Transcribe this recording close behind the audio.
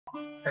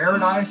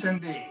paradise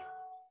indeed.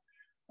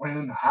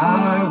 When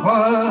I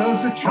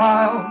was a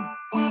child,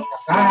 the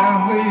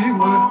family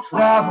would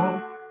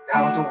travel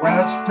down to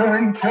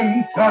western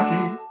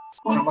Kentucky,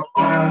 where my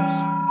parents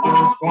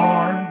were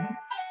born,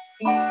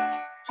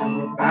 to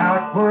a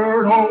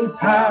backward old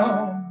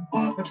town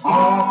that's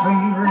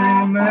often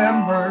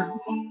remembered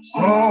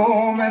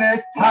so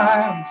many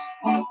times.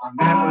 My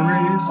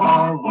memories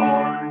are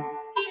worn.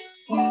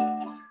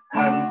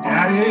 And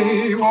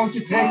Daddy, won't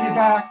you take me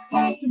back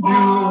to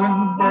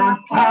Muhlenberg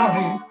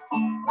County,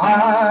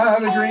 by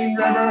the Green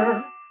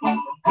River, where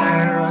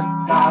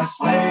paradise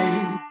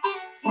lay?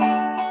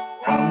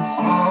 I'm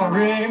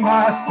sorry,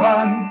 my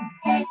son,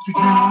 that you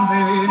too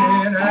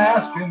late in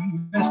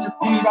asking. Mr.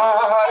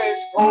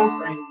 Peabody's cold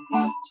cream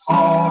has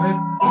hauled it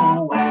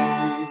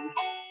away.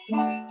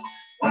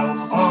 Well,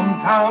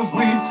 sometimes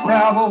we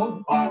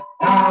travel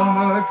down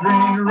the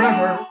Green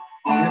River,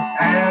 the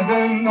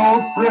abandoned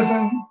old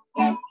prison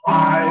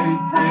by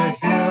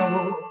the hill,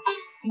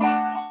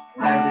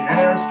 where the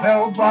air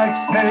smelled like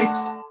snakes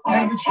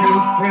and we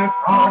shoot with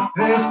our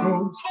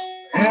pistols.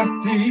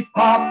 Empty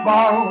pop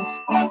bottles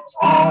was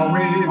all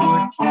we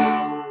would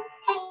kill.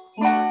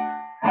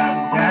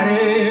 And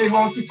Daddy,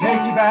 won't you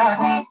take me back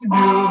to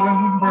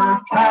Muhlenberg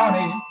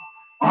County,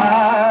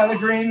 by the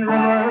Green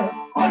River,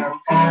 where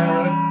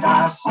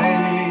paradise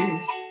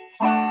lay?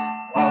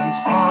 Well, I'm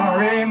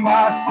sorry,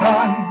 my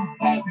son,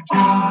 you're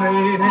too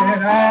late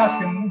in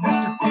asking.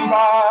 Mr.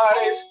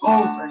 Peabody's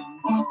coal train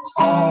has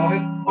hauled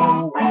it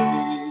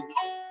away.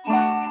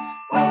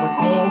 Well, the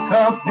coal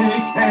company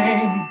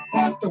came,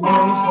 the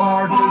world's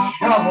largest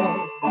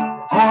shovel,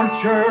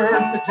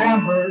 tortured the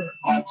timber,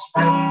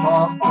 stripped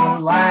off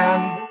the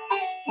land,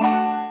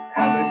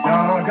 and they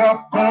dug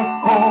up the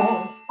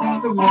coal.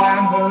 The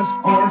land was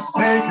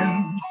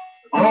forsaken,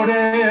 wrote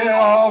it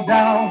all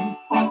down,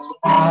 it's the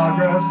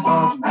progress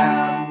of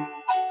man.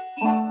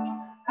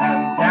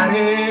 And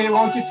Daddy,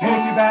 won't you take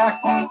me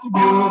back to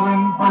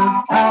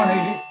Muhlenberg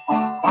County,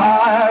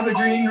 by the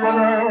Green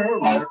River,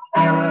 where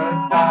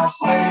paradise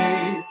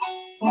lay?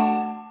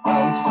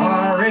 I'm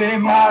sorry,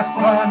 my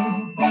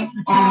son,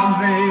 you're too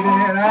late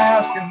in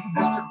asking.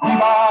 Mr.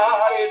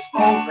 Peabody's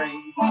coal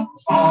train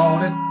has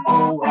hauled it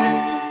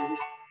away.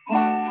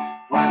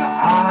 When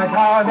I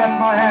die, let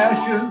my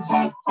ashes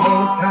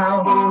float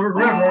down the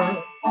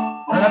river,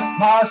 let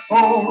my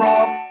soul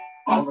rot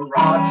on the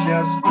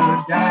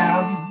Rochester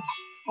Dam.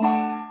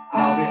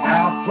 I'll be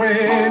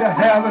halfway to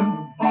heaven,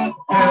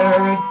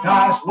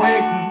 paradise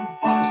waiting,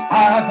 just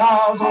 5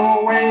 miles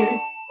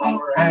away from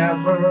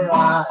wherever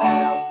I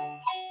am.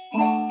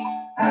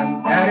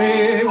 And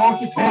Daddy,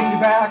 won't you take me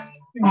back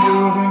to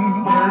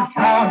Muhlenberg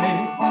County,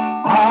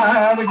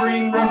 by the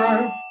Green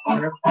River,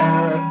 where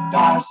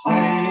paradise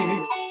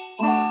lay?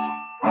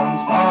 I'm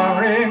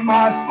sorry,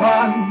 my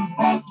son,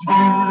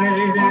 too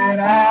late in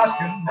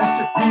asking.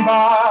 Mr.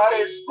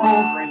 Peabody's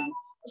coal train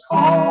has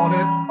hauled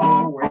it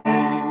away.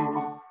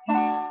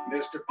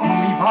 Mr.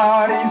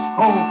 Peabody's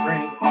coal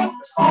train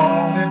has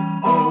hauled it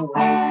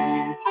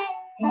away.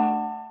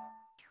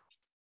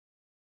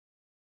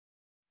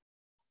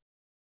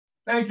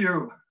 Thank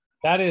you.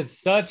 That is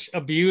such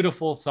a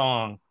beautiful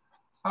song.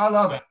 I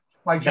love it.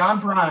 Like John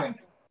Prine.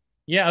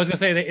 Yeah, I was gonna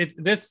say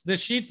that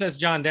this sheet says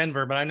John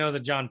Denver, but I know the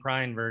John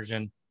Prine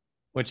version,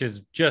 which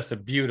is just a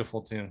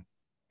beautiful tune.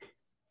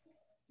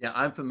 Yeah,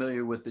 I'm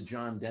familiar with the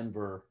John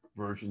Denver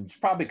version. It's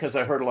probably because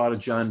I heard a lot of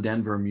John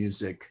Denver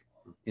music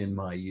in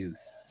my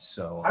youth.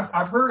 So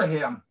I've heard of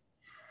him.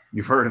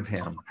 You've heard of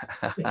him.